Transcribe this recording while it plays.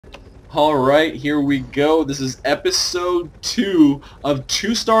Alright, here we go. This is episode 2 of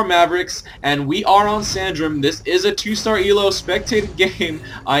 2-Star Mavericks, and we are on Sandrim. This is a 2-star ELO spectated game.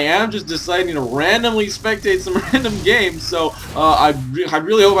 I am just deciding to randomly spectate some random games, so I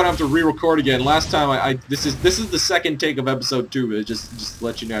really hope I don't have to re-record again. Last time, this is the second take of episode 2, but just to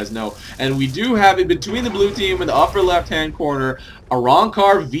let you guys know. And we do have it between the blue team in the upper left-hand corner,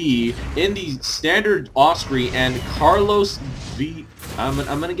 ArrancarV in the standard off-screen, and carlosvillat. I'm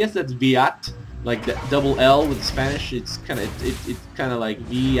gonna guess that's Viat, like the double L with Spanish. It's kind of like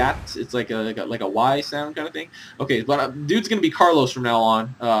Viat. It's like a Y sound kind of thing. Okay, but dude's gonna be Carlos from now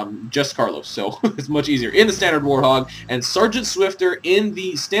on. Just Carlos, so it's much easier in the standard Warthog, and SgtSwifter in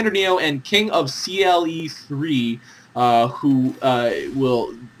the standard Neo and King of CLE3. Who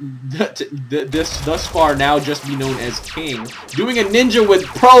will thus far now just be known as King, doing a ninja with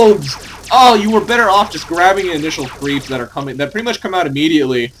probes. Oh, you were better off just grabbing the initial creeps that are coming, that pretty much come out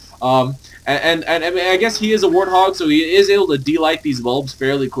immediately. And I mean, I guess he is a Warthog, so he is able to delight these bulbs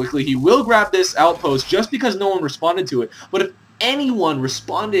fairly quickly. He will grab this outpost just because no one responded to it. But if anyone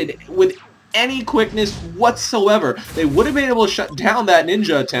responded with any quickness whatsoever, they would have been able to shut down that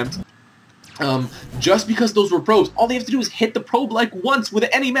ninja attempt. Just because those were probes. All they have to do is hit the probe like once with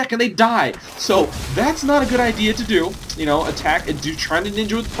any mech and they die. So that's not a good idea to do. You know, attack and trying to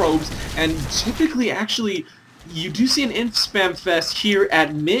ninja with probes. And typically, actually, you do see an inf spam fest here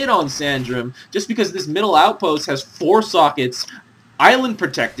at mid on Sandrim, just because this middle outpost has 4 sockets, island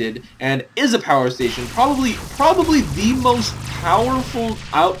protected, and is a power station. Probably the most powerful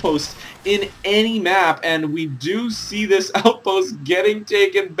outpost in any map, and we do see this outpost getting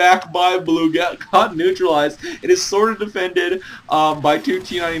taken back by blue, got neutralized. It is sort of defended by 2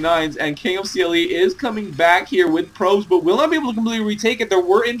 T99s, and King of CLE is coming back here with probes, but will not be able to completely retake it. There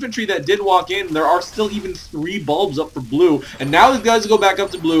were infantry that did walk in. There are still even 3 bulbs up for blue, and now these guys go back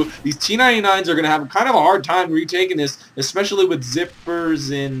up to blue. These T99s are going to have kind of a hard time retaking this, especially with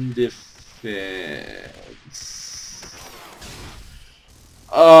zippers in defense.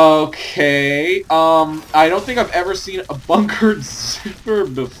 Okay, I don't think I've ever seen a bunkered zipper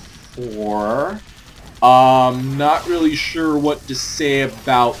before. Not really sure what to say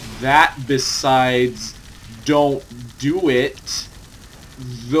about that besides don't do it.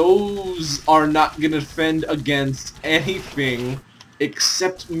 Those are not going to defend against anything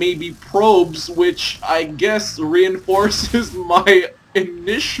except maybe probes, which I guess reinforces my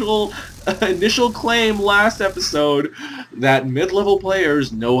initial claim last episode that mid-level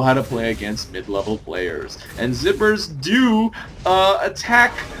players know how to play against mid-level players, and zippers do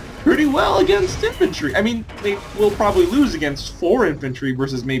attack pretty well against infantry. I mean, they will probably lose against 4 infantry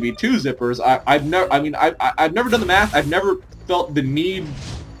versus maybe 2 zippers. I've never done the math. I've never felt the need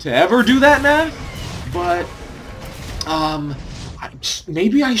to ever do that math, but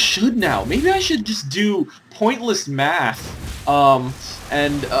maybe I should now. Maybe I should just do pointless math.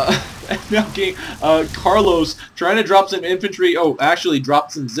 Now Carlos trying to drop some infantry. Oh, actually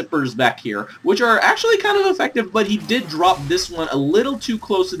dropped some zippers back here, which are actually kind of effective, but he did drop this one a little too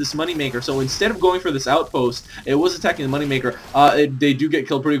close to this moneymaker. So instead of going for this outpost, it was attacking the moneymaker. They do get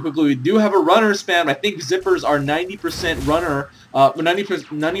killed pretty quickly. We do have a runner spam. I think zippers are 90% runner,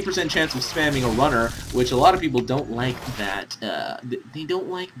 90% chance of spamming a runner, which a lot of people don't like that. They don't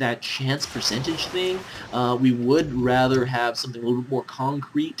like that chance percentage thing. We would rather have something a little bit more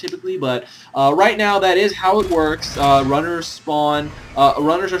concrete typically, but right now that is how it works. Runners are spawned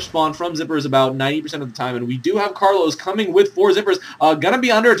from zippers about 90% of the time, and we do have Carlos coming with 4 zippers, gonna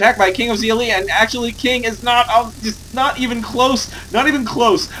be under attack by King of CLE, and actually King is not even close,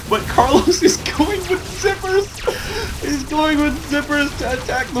 but Carlos is going with zippers. He's going with zippers to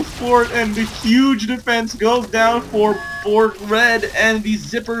attack the fort, and the huge defense goes down for red, and these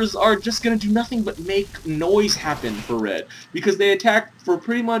zippers are just going to do nothing but make noise happen for red, because they attack for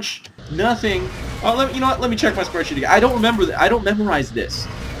pretty much nothing. You know what, let me check my spreadsheet again. I don't remember, I don't memorize this,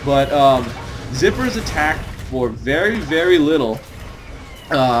 but zippers attack for very, very little.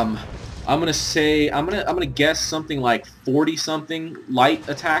 I'm gonna guess something like 40-something light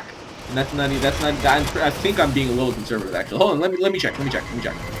attack. And that's not. I think I'm being a little conservative, actually. Hold on, let me check.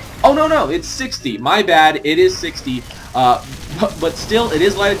 Oh no, it's 60. My bad. It is 60. But still, it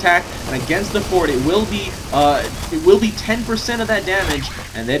is light attack, and against the fort, it will be 10% of that damage,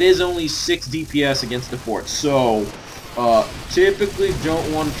 and that is only 6 DPS against the fort. So, typically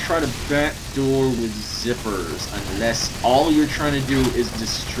don't want to try to backdoor with zippers unless all you're trying to do is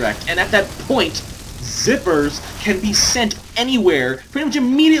distract. And at that point, zippers can be sent anywhere pretty much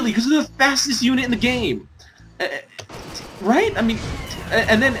immediately because they're the fastest unit in the game. Right? I mean,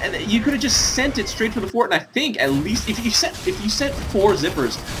 and you could have just sent it straight for the fort, and I think at least if you sent 4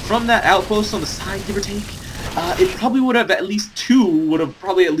 zippers from that outpost on the side, give or take, it probably would have at least 2 would have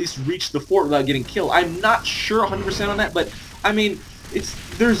probably at least reached the fort without getting killed. I'm not sure 100% on that, but I mean,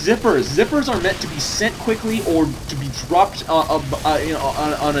 they're zippers. Zippers are meant to be sent quickly or to be dropped you know,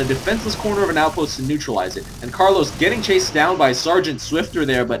 on a defenseless corner of an outpost to neutralize it. And Carlos getting chased down by SgtSwifter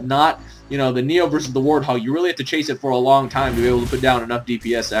there, but not, you know, the Neo versus the Warthog. You really have to chase it for a long time to be able to put down enough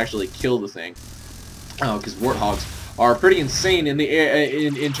DPS to actually kill the thing. Because Warthogs are pretty insane in the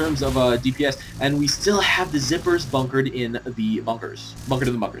in terms of DPS, and we still have the zippers bunkered in the bunkers.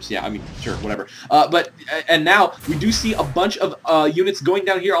 Yeah, I mean, sure, whatever. And now we do see a bunch of units going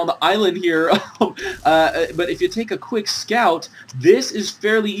down here on the island here. But if you take a quick scout, this is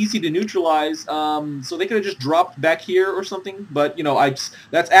fairly easy to neutralize. So they could have just dropped back here or something. But you know,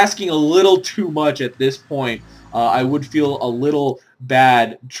 that's asking a little too much at this point. I would feel a little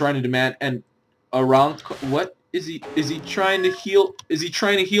bad trying to demand and around what. Is he trying to heal? Is he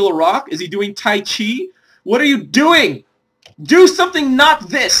trying to heal a rock? Is he doing Tai Chi? What are you doing? Do something not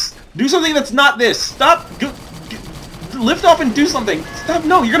this. Do something that's not this. Stop. Lift off and do something. Stop.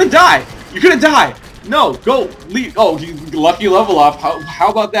 No, you're gonna die. You're gonna die. No, go. Leave. Oh, you lucky level up. How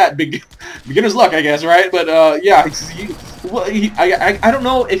about that? Beginner's luck, I guess, right? But yeah, I don't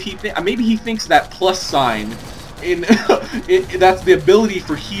know if maybe he thinks that plus sign that's the ability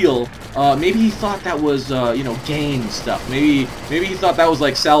for heal. Maybe he thought that was you know, gain stuff. Maybe he thought that was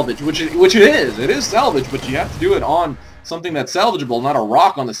like salvage, which it is. It is salvage, but you have to do it on something that's salvageable, not a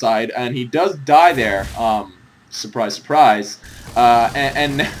rock on the side. And he does die there. Surprise, surprise.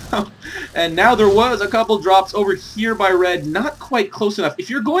 And now there was a couple drops over here by red, not quite close enough. If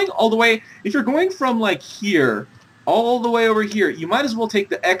you're going all the way, if you're going from like here all the way over here, you might as well take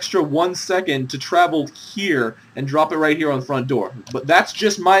the extra 1 second to travel here and drop it right here on the front door. But that's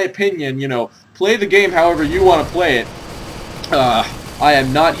just my opinion, you know. Play the game however you want to play it. I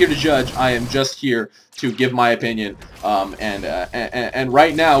am not here to judge. I am just here to give my opinion. And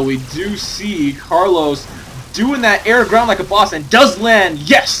right now we do see Carlos doing that air ground like a boss and does land.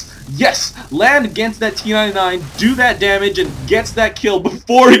 Yes! Yes! Land against that T-99, do that damage, and gets that kill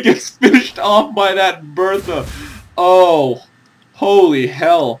before he gets finished off by that Bertha. Oh, holy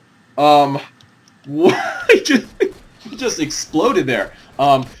hell. He just exploded there.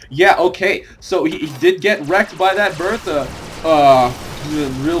 Yeah, okay. So he did get wrecked by that Bertha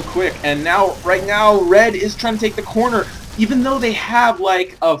real quick. And now, right now, red is trying to take the corner. Even though they have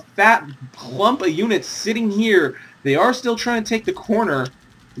like a fat clump of units sitting here, they are still trying to take the corner,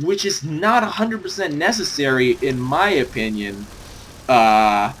 which is not 100% necessary in my opinion.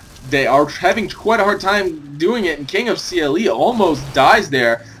 They are having quite a hard time doing it, and King of CLE almost dies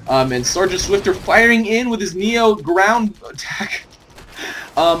there. And SgtSwifter firing in with his Neo ground attack.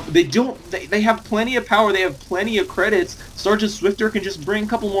 They have plenty of power, they have plenty of credits. SgtSwifter can just bring a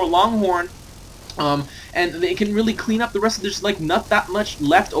couple more Longhorn, and they can really clean up the rest of there's like not that much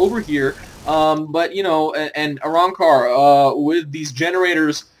left over here. But you know, and ArrancarV with these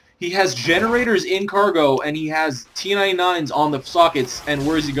generators, he has generators in cargo, and he has T-99s on the sockets, and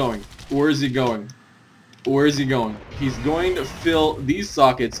where is he going? Where is he going? Where is he going? He's going to fill these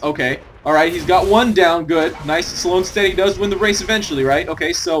sockets. Okay. Alright, he's got one down. Good. Nice. Slow and steady does win the race eventually, right?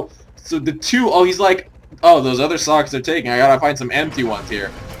 Okay, so the two... Oh, he's like... Oh, those other sockets are taking. I gotta find some empty ones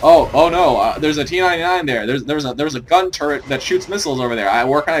here. Oh no. There's a T-99 there. There's a gun turret that shoots missiles over there.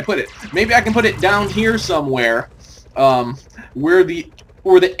 Where can I put it? Maybe I can put it down here somewhere. Where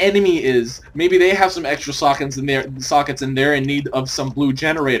the enemy is. Maybe they have some extra sockets in there in need of some blue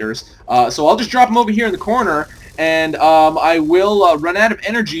generators. So I'll just drop them over here in the corner, and I will run out of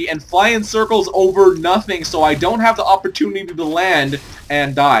energy and fly in circles over nothing, so I don't have the opportunity to land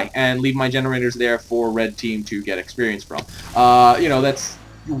and die and leave my generators there for red team to get experience from. You know, that's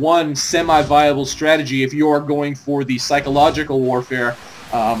one semi-viable strategy if you're going for the psychological warfare.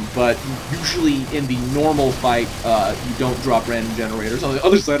 But usually in the normal fight, you don't drop random generators on the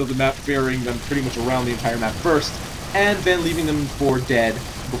other side of the map, burying them pretty much around the entire map first, and then leaving them for dead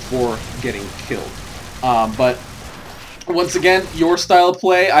before getting killed. But once again, your style of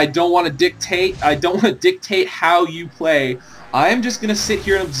play, I don't want to dictate how you play. I'm just going to sit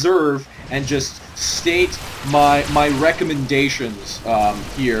here and observe and just state my recommendations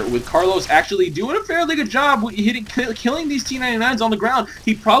here, with Carlos actually doing a fairly good job killing these T99s on the ground.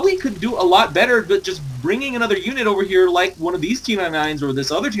 He probably could do a lot better, but just bringing another unit over here like one of these T99s or this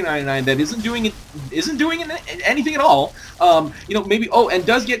other T99 that isn't doing anything at all. You know, maybe, oh, and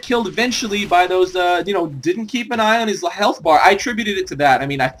does get killed eventually by those, you know, didn't keep an eye on his health bar. I attributed it to that. I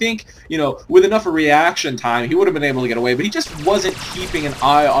mean, I think, you know, with enough of reaction time, he would have been able to get away, but he just wasn't keeping an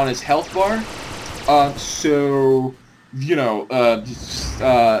eye on his health bar. So, you know, you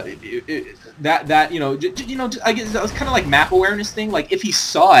know, I guess that was kind of like map awareness thing. Like, if he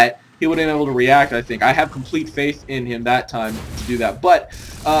saw it, he would have been able to react, I think. I have complete faith in him that time to do that. But,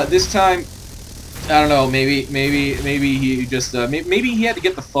 this time, I don't know, maybe he just, maybe he had to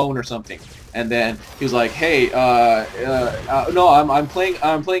get the phone or something. And then he was like, hey, no, I'm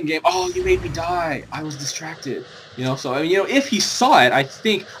playing game. Oh, you made me die. I was distracted. You know, so, I mean, you know, if he saw it, I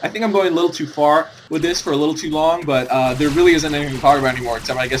think I'm going a little too far with this for a little too long, but there really isn't anything to talk about anymore,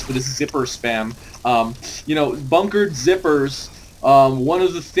 except, I guess, for this zipper spam. You know, bunkered zippers, one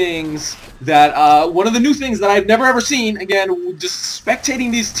of the things that, one of the new things that I've never ever seen, again, just spectating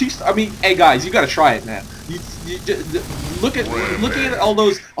these two, I mean, hey guys, you gotta try it, man. Looking at all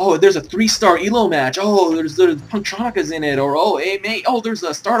those, oh, there's a 3-star elo match, oh, there's Punctronica's in it, or, oh, hey, mate, oh, there's a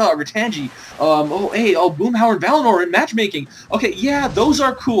Stardog or Tangy, oh, hey, oh, Boomhauer and Valinor in matchmaking. Okay, yeah, those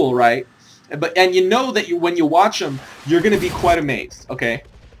are cool, right? And you know that when you watch them, you're gonna be quite amazed, okay?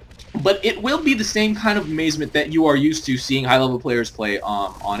 But it will be the same kind of amazement that you are used to seeing high-level players play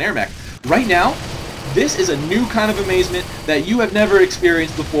on AirMech. Right now, this is a new kind of amazement that you have never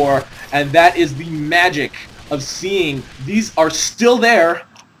experienced before, and that is the magic of seeing these are still there,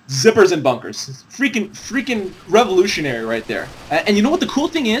 zippers and bunkers. Freaking revolutionary right there. And you know what the cool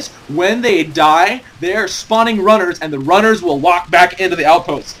thing is? When they die, they're spawning runners, and the runners will walk back into the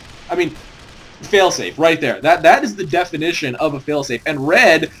outpost. I mean, failsafe right there. That is the definition of a failsafe. And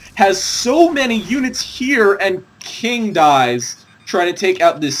Red has so many units here, and King dies trying to take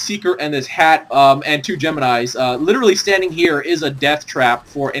out this Seeker and this Hat and 2 Geminis. Literally standing here is a death trap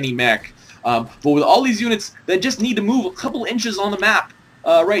for any mech. But with all these units that just need to move a couple inches on the map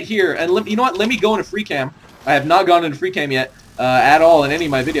right here, and you know what? Let me go into free cam. I have not gone into free cam yet at all in any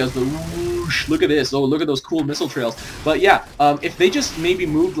of my videos, but whoosh, look at this. Oh, look at those cool missile trails. But yeah, if they just maybe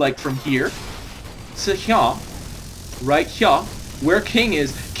moved like from here to here, right here, where King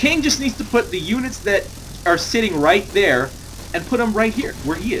is. King just needs to put the units that are sitting right there and put them right here,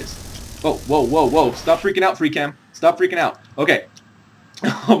 where he is. Oh, whoa, whoa, whoa. Stop freaking out, free cam. Stop freaking out. Okay.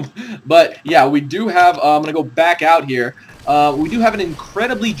 But, yeah, we do have, I'm going to go back out here. We do have an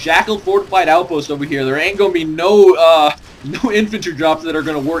incredibly jackal fortified outpost over here. There ain't going to be no infantry drops that are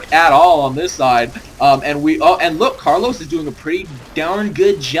going to work at all on this side. And look, Carlos is doing a pretty darn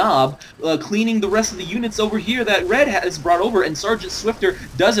good job cleaning the rest of the units over here that Red has brought over, and SgtSwifter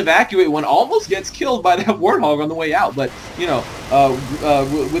does evacuate one, almost gets killed by that Warthog on the way out. But, you know,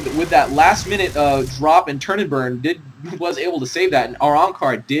 with that last minute drop and turn and burn, was able to save that, and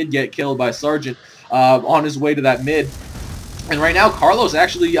ArrancarV did get killed by Sergeant on his way to that mid. And right now, Carlos,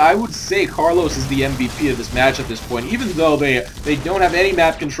 actually, I would say Carlos is the MVP of this match at this point. Even though they don't have any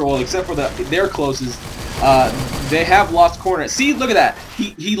map control except for their closest, they have lost corner. See, look at that.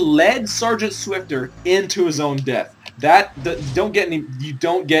 He led SgtSwifter into his own death. You don't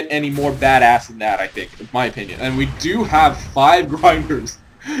get any more badass than that, I think, in my opinion. And we do have 5 grinders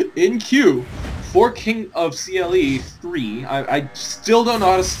in queue for King of CLE 3. I still don't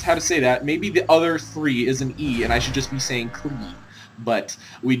know how to say that. Maybe the other 3 is an E, and I should just be saying Klee. But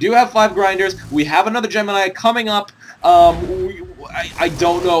we do have 5 grinders. We have another Gemini coming up. I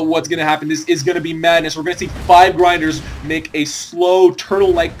don't know what's going to happen. This is going to be madness. We're going to see 5 grinders make a slow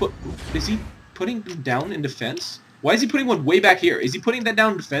turtle-like put. Is he putting them down in defense? Why is he putting one way back here? Is he putting that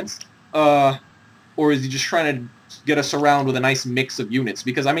down in defense? Or is he just trying to get us around with a nice mix of units?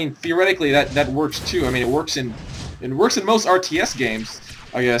 Because, I mean, theoretically that works too. I mean, it works in most RTS games,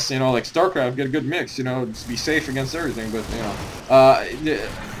 I guess, you know, like StarCraft, get a good mix, you know, just be safe against everything. But, you know,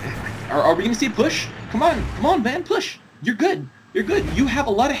 are we gonna see a push? Come on, man, push. You're good. You have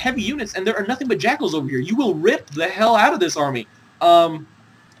a lot of heavy units, and there are nothing but jackals over here. You will rip the hell out of this army.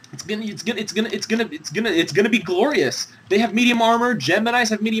 It's gonna be glorious. They have medium armor. Geminis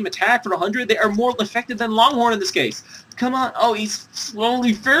have medium attack for 100. They are more effective than Longhorn in this case. Come on. Oh, he's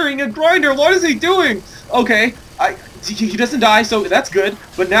slowly ferrying a grinder. What is he doing? Okay, he doesn't die, so that's good.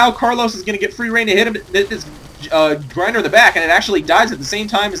 But now Carlos is gonna get free reign to hit him. This grinder in the back, and it actually dies at the same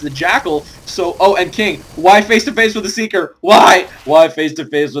time as the jackal. So, oh, and King, why face to face with the Seeker? Why face to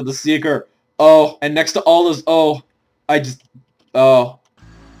face with the Seeker? Oh, and next to all those, oh,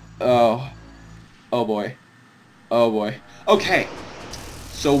 Oh boy. Oh boy. Okay.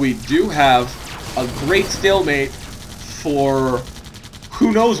 So we do have a great stalemate for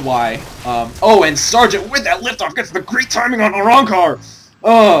who knows why. Oh, and Sergeant with that liftoff gets the great timing on ArrancarV.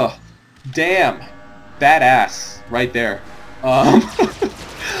 Oh, damn. Badass right there. I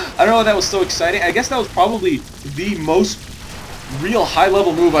don't know if that was so exciting. I guess that was probably the most real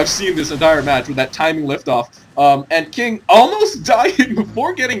high-level move I've seen this entire match with that timing liftoff. And King almost dying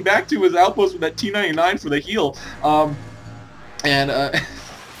before getting back to his outpost with that T99 for the heal.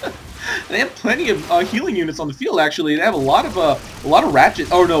 They have plenty of healing units on the field. Actually, they have a lot of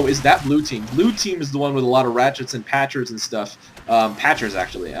ratchets. Oh no, is that blue team? Blue team is the one with a lot of ratchets and patchers and stuff. Patchers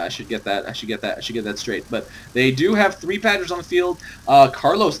actually. I should get that. I should get that straight. But they do have 3 patchers on the field.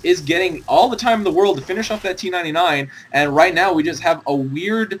 Carlos is getting all the time in the world to finish off that T99, and right now we just have a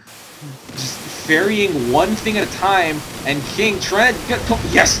weird, just ferrying one thing at a time, and King trying to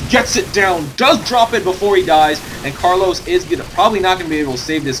gets it down, does drop it before he dies, and Carlos is probably not going to be able to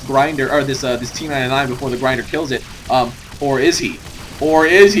save this grinder, or this T99 before the grinder kills it, or is he? Or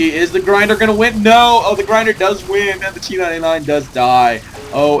is he? Is the grinder going to win? No! Oh, the grinder does win, and the T99 does die.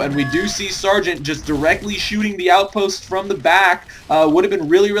 Oh, and we do see Sergeant just directly shooting the outpost from the back. Would have been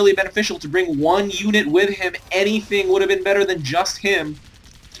really, really beneficial to bring one unit with him. Anything would have been better than just him.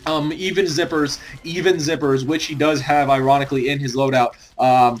 Even zippers, which he does have, ironically, in his loadout.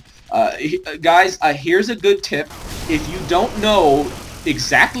 Guys, here's a good tip. If you don't know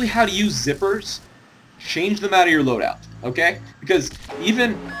exactly how to use zippers, change them out of your loadout, okay? Because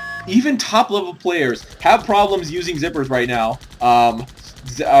even top-level players have problems using zippers right now.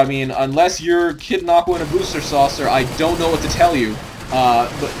 I mean, unless you're Kid Knomo and a booster saucer, I don't know what to tell you.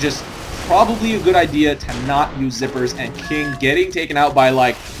 But just probably a good idea to not use zippers, and King getting taken out by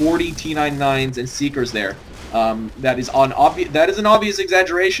like 40 T99s and Seekers there. That is an obvious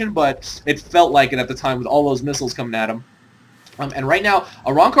exaggeration, but it felt like it at the time with all those missiles coming at him. And right now,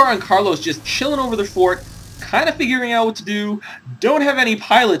 ArrancarV and Carlos just chilling over their fort, kind of figuring out what to do. Don't have any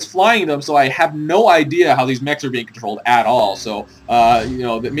pilots flying them, so I have no idea how these mechs are being controlled at all. So, you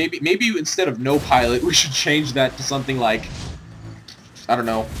know, that maybe instead of no pilot, we should change that to something like, I don't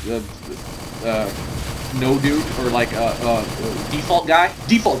know, no dude, or like default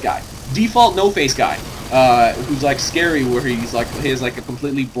no face guy, who's like scary, where he's like he has like a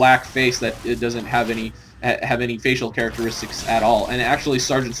completely black face that it doesn't have any facial characteristics at all. And actually,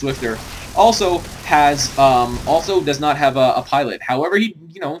 SgtSwifter also does not have a pilot. However, he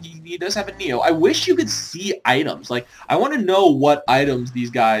does have a Neo. I wish you could see items. Like, I want to know what items these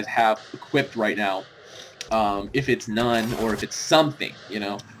guys have equipped right now. If it's none or if it's something, you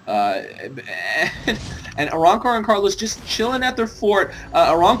know. And ArrancarV and Carlos just chilling at their fort.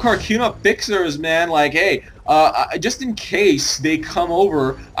 ArrancarV queuing up fixers, man. Like, hey, just in case they come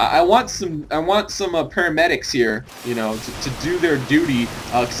over, I want some paramedics here, you know, to do their duty,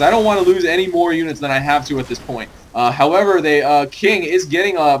 because I don't want to lose any more units than I have to at this point. However, King is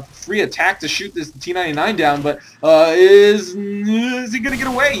getting a free attack to shoot this T99 down, but is he gonna get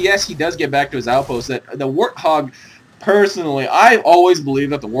away? Yes, he does get back to his outpost. The Warthog, personally, I've always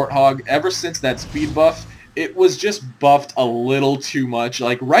believed that the Warthog, ever since that speed buff, it was just buffed a little too much.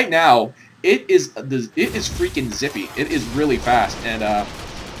 Like right now, it is freaking zippy. It is really fast, and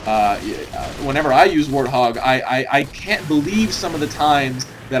whenever I use Warthog, I can't believe some of the times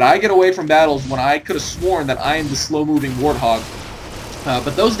that I get away from battles when I could have sworn that I am the slow-moving Warthog.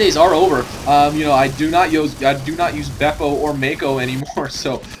 But those days are over. You know, I do not use Beppo or Mako anymore,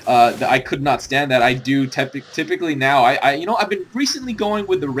 so I could not stand that. I do typically now. I've been recently going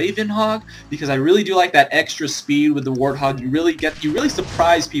with the Raven Hog because I really do like that extra speed with the Warthog. You really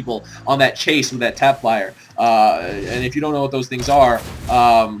surprise people on that chase with that tap fire. And if you don't know what those things are,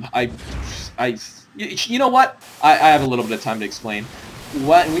 you know what? I have a little bit of time to explain.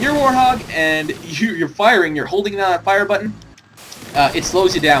 When you're Warthog and you're firing, you're holding down that fire button. It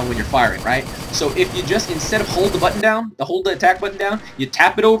slows you down when you're firing, right? So if you just, instead of hold the attack button down, you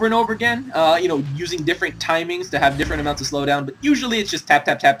tap it over and over again, you know, using different timings to have different amounts of slowdown, but usually it's just tap,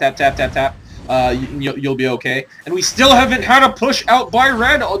 tap, tap, tap, tap, tap, tap. You'll be okay. And we still haven't had a push out by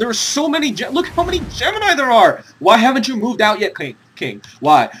red. Oh, there are so many, look how many Gemini there are! Why haven't you moved out yet, King?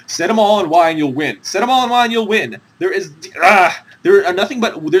 Why? Set them all on Y and you'll win. Set them all on Y and you'll win. There are nothing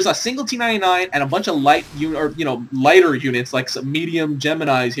but, there's a single T99 and a bunch of lighter units, like some medium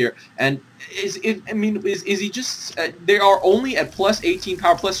Geminis here. And is he just, they are only at plus 18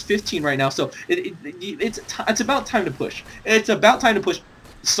 power, plus 15 right now, so it's about time to push. It's about time to push.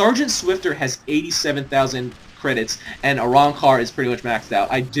 SgtSwifter has 87,000 credits, and ArrancarV is pretty much maxed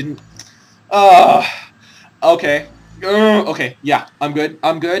out. Okay. Okay, yeah, I'm good.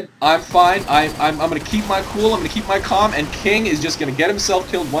 I'm good. I'm fine. I'm gonna keep my cool. I'm gonna keep my calm. And King is just gonna get himself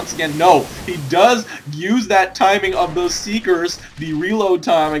killed once again. No, he does use that timing of those seekers, the reload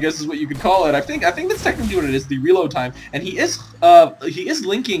time, I guess is what you could call it. I think that's technically what it is, the reload time. And he is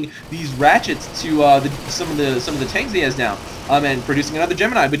linking these ratchets to some of the tanks he has down. And producing another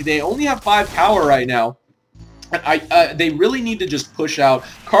Gemini, but they only have 5 power right now. They really need to just push out.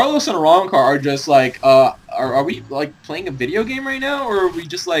 Carlos and ArrancarV are just like, are we like playing a video game right now, or are we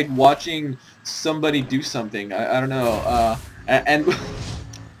just like watching somebody do something? I don't know. And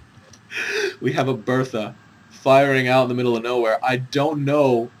we have a Bertha firing out in the middle of nowhere. I don't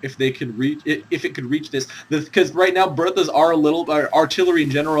know if they can reach if it could reach this, because right now Berthas are a little, artillery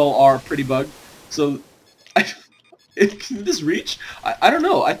in general are pretty bugged. So. Can this reach? I don't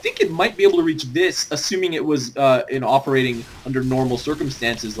know. I think it might be able to reach this, assuming it was in operating under normal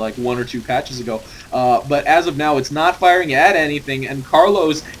circumstances, like 1 or 2 patches ago. But as of now, it's not firing at anything, and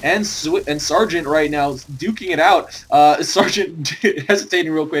Carlos and Sergeant right now duking it out. Sergeant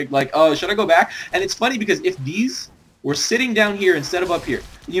hesitating real quick, like, should I go back? And it's funny because if these were sitting down here instead of up here,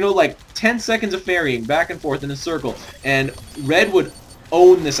 you know, like 10 seconds of ferrying back and forth in a circle, and Red would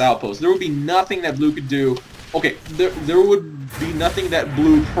own this outpost. There would be nothing that Blue could do. Okay, there would be nothing that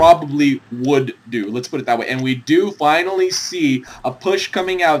Blue probably would do. Let's put it that way. And we do finally see a push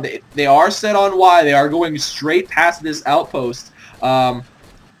coming out. They are set on Y. They are going straight past this outpost. And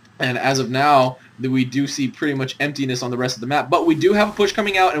as of now, we do see pretty much emptiness on the rest of the map. But we do have a push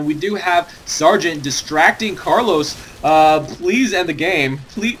coming out, and we do have Sergeant distracting Carlos. Please end the game.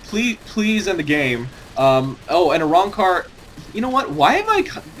 Please end the game. Oh, and ArrancarV. You know what? Why have I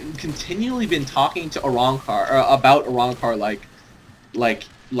continually been talking to ArrancarV about ArrancarV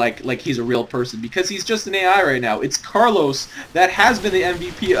like he's a real person? Because he's just an AI right now. It's Carlos that has been the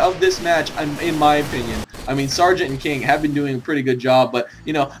MVP of this match, in my opinion. I mean, Sergeant and King have been doing a pretty good job, but,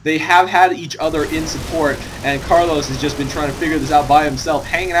 you know, they have had each other in support, and Carlos has just been trying to figure this out by himself,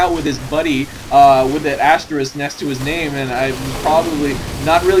 hanging out with his buddy with that asterisk next to his name, and I'm probably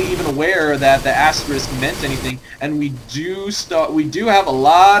not really even aware that the asterisk meant anything. And we do have a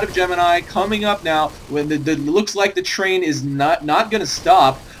lot of Gemini coming up now. When the looks like the train is not going to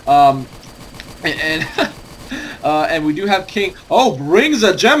stop. And we do have King. Oh, brings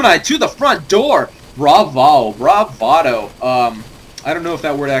a Gemini to the front door. Bravo, bravado. I don't know if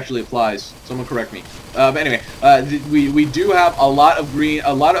that word actually applies. Someone correct me. But anyway, we do have a lot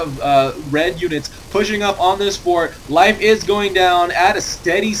of red units pushing up on this fort. Life is going down at a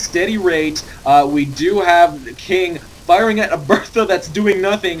steady rate. We do have King firing at a Bertha that's doing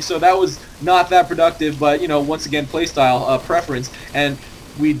nothing, so that was not that productive. But, you know, once again, playstyle preference. And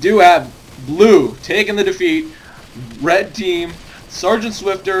we do have Blue taking the defeat. Red team,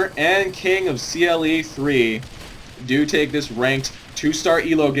 SgtSwifter and King of CLE3 do take this ranked 2-star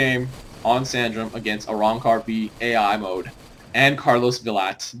elo game on Sandrim against ArrancarV AI mode and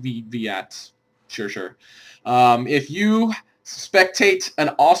carlosvillat. Sure. If you spectate an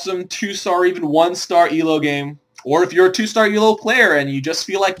awesome 2-star, even 1-star elo game, or if you're a 2-star elo player and you just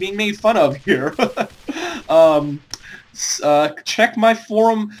feel like being made fun of here, check my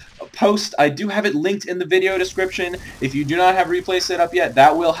forum post. I do have it linked in the video description. If you do not have replay set up yet,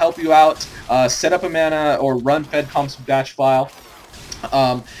 that will help you out. Set up a mana or run fedcomp's batch file.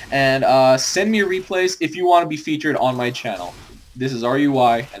 And send me your replays if you want to be featured on my channel. This is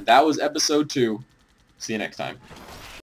RUI, and that was episode 2. See you next time.